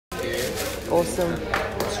Awesome.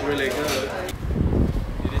 It's really good.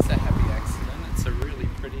 It is a happy accident. It's a really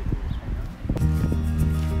pretty little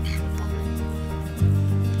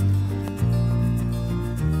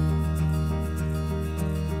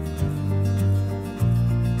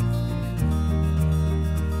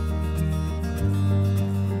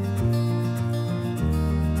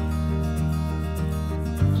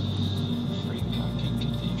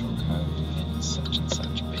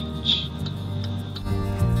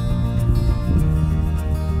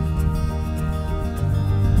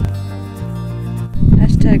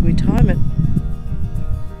retirement.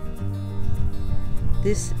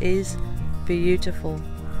 This is beautiful.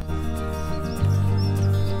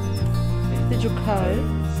 Cathedral Cove.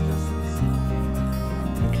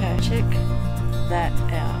 Okay, check that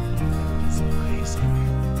out. It's amazing.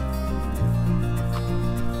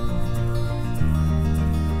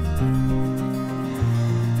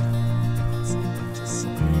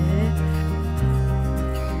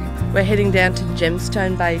 We're heading down to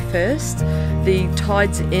Gemstone Bay first. The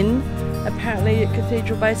tide's in apparently at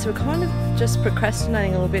Cathedral Bay, so we're kind of just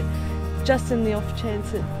procrastinating a little bit, just in the off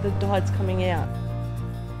chance that the tide's coming out.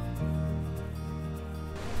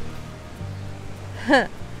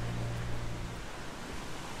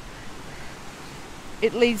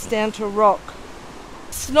 It leads down to a rock.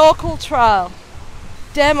 Snorkel trail.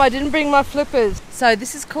 Damn, I didn't bring my flippers. So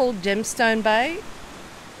this is called Gemstone Bay.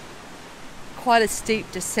 Quite a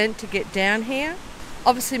steep descent to get down here.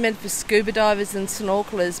 Obviously meant for scuba divers and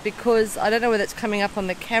snorkelers, because I don't know whether it's coming up on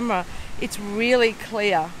the camera, it's really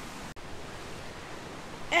clear.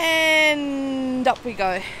 And up we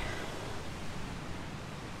go.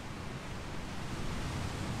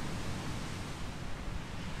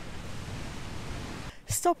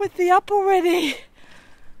 Stop with the up already.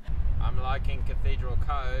 I'm liking Cathedral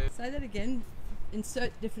Cove. Say that again.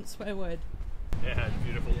 Insert different swear word. Yeah, it's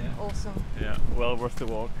beautiful. Yeah. Awesome. Yeah, well worth the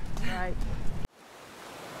walk. Great.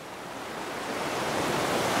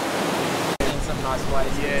 In some nice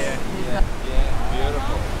places. Yeah.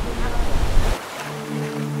 Beautiful.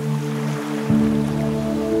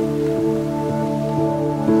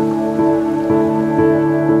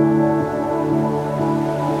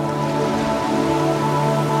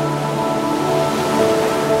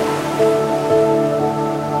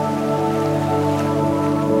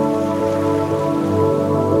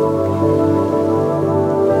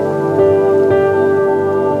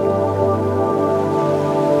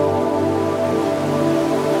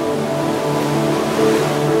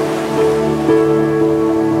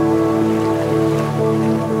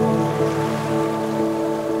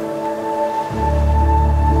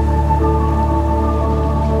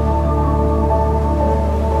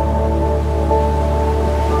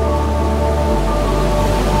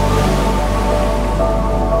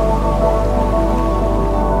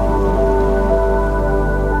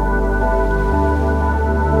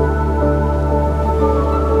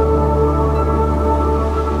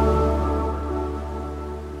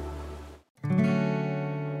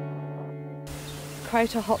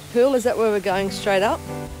 Crater Hot Pool, is that where we're going straight up?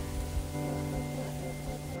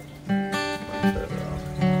 On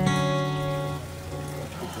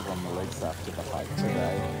the legs after the hike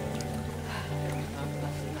today.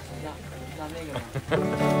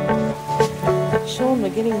 Sean, we're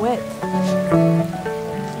getting wet.